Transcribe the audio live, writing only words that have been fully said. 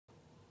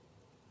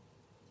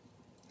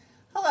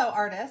Hello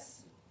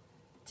artists.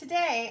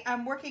 Today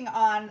I'm working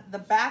on the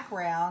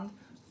background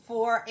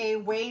for a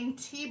Wayne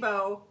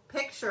Thiebaud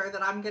picture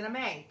that I'm going to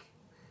make.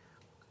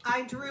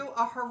 I drew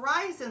a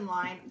horizon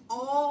line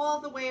all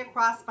the way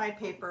across my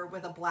paper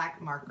with a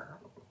black marker.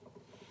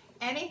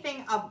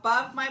 Anything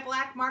above my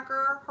black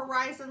marker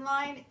horizon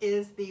line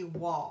is the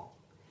wall.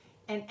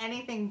 And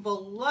anything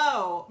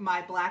below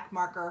my black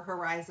marker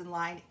horizon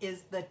line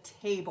is the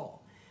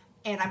table.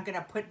 And I'm going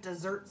to put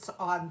desserts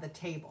on the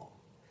table.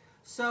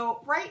 So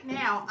right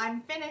now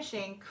I'm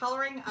finishing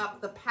coloring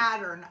up the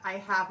pattern I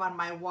have on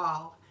my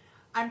wall.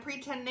 I'm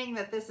pretending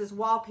that this is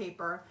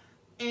wallpaper.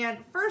 And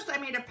first I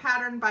made a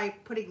pattern by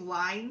putting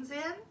lines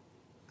in.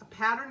 A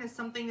pattern is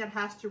something that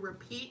has to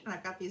repeat, and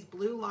I've got these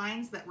blue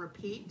lines that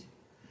repeat.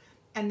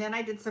 And then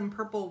I did some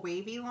purple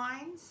wavy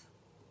lines.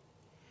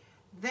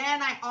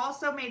 Then I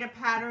also made a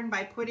pattern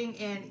by putting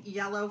in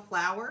yellow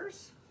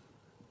flowers.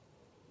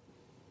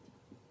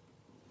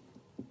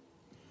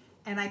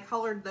 And I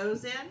colored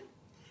those in.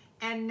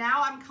 And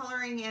now I'm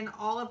coloring in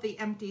all of the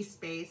empty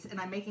space, and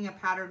I'm making a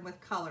pattern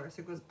with colors.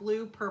 It goes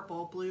blue,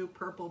 purple, blue,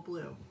 purple,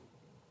 blue.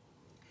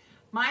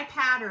 My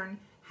pattern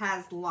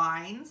has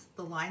lines.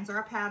 The lines are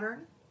a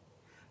pattern.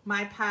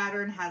 My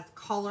pattern has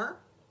color.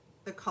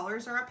 The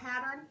colors are a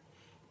pattern.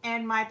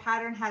 And my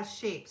pattern has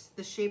shapes.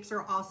 The shapes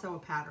are also a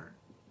pattern.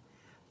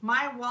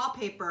 My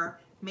wallpaper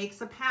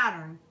makes a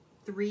pattern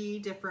 3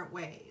 different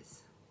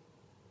ways.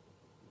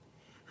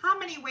 How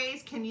many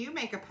ways can you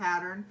make a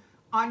pattern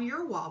on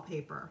your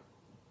wallpaper?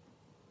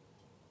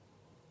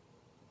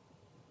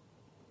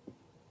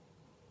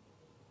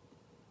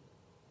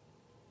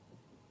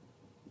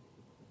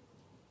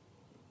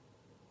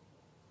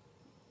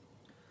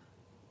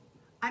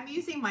 I'm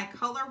using my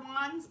color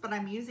wands, but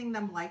I'm using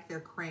them like they're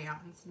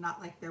crayons, not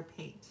like they're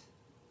paint.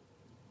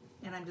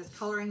 And I'm just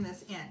coloring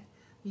this in.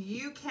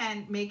 You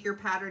can make your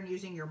pattern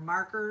using your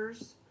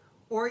markers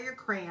or your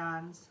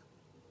crayons,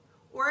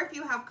 or if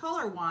you have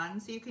color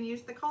wands, you can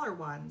use the color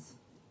wands.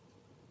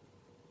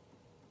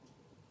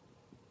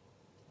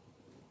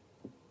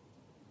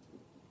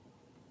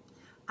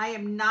 I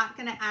am not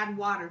going to add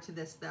water to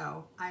this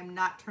though. I'm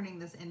not turning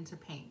this into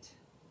paint.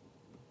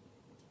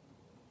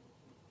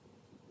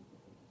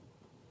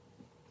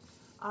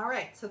 All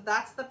right, so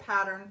that's the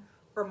pattern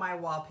for my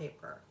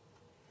wallpaper.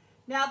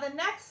 Now the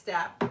next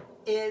step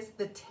is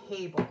the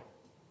table.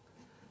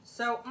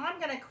 So I'm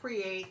going to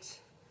create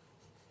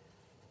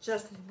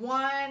just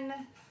one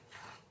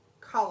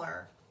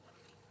color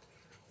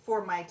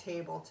for my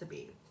table to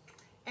be.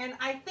 And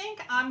I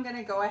think I'm going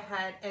to go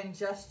ahead and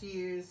just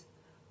use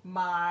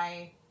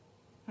my,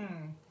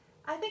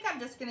 I think I'm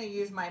just going to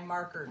use my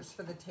markers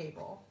for the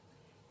table.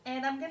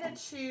 And I'm going to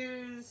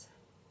choose,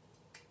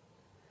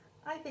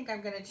 I think I'm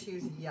going to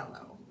choose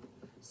yellow.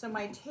 So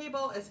my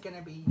table is going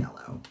to be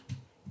yellow.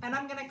 And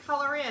I'm going to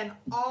color in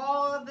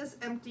all of this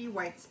empty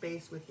white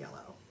space with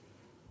yellow.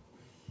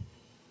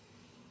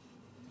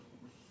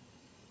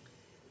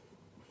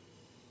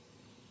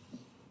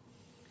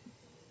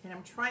 And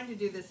I'm trying to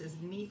do this as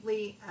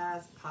neatly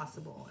as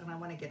possible. And I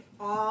want to get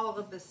all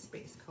of this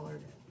space colored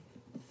in.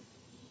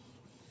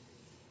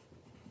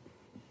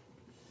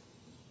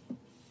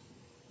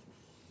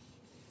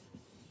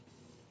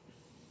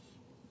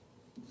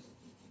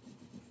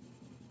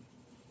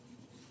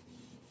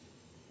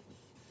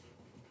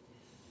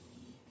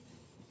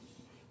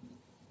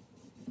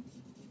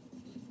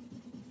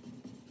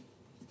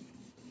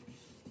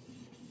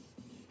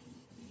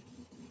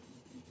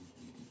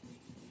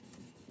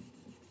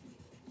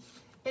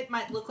 It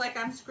might look like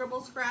I'm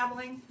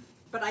scrabbling,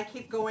 but I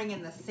keep going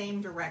in the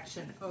same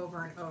direction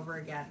over and over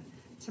again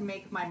to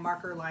make my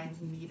marker lines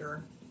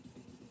neater.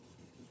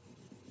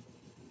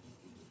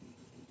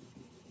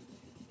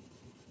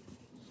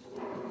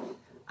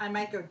 I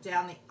might go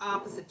down the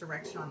opposite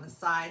direction on the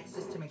sides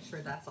just to make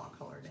sure that's all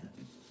colored in.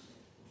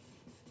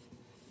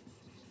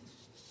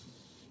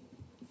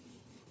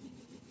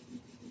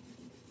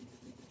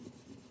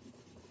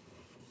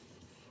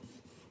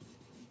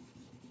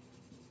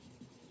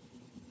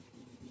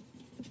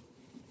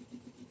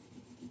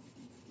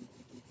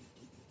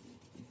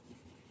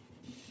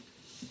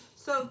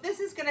 So this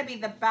is going to be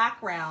the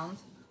background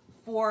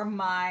for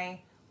my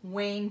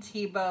Wayne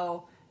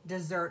Thiebaud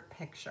dessert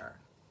picture.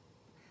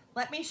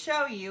 Let me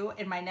show you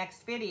in my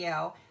next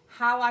video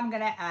how I'm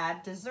going to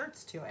add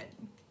desserts to it.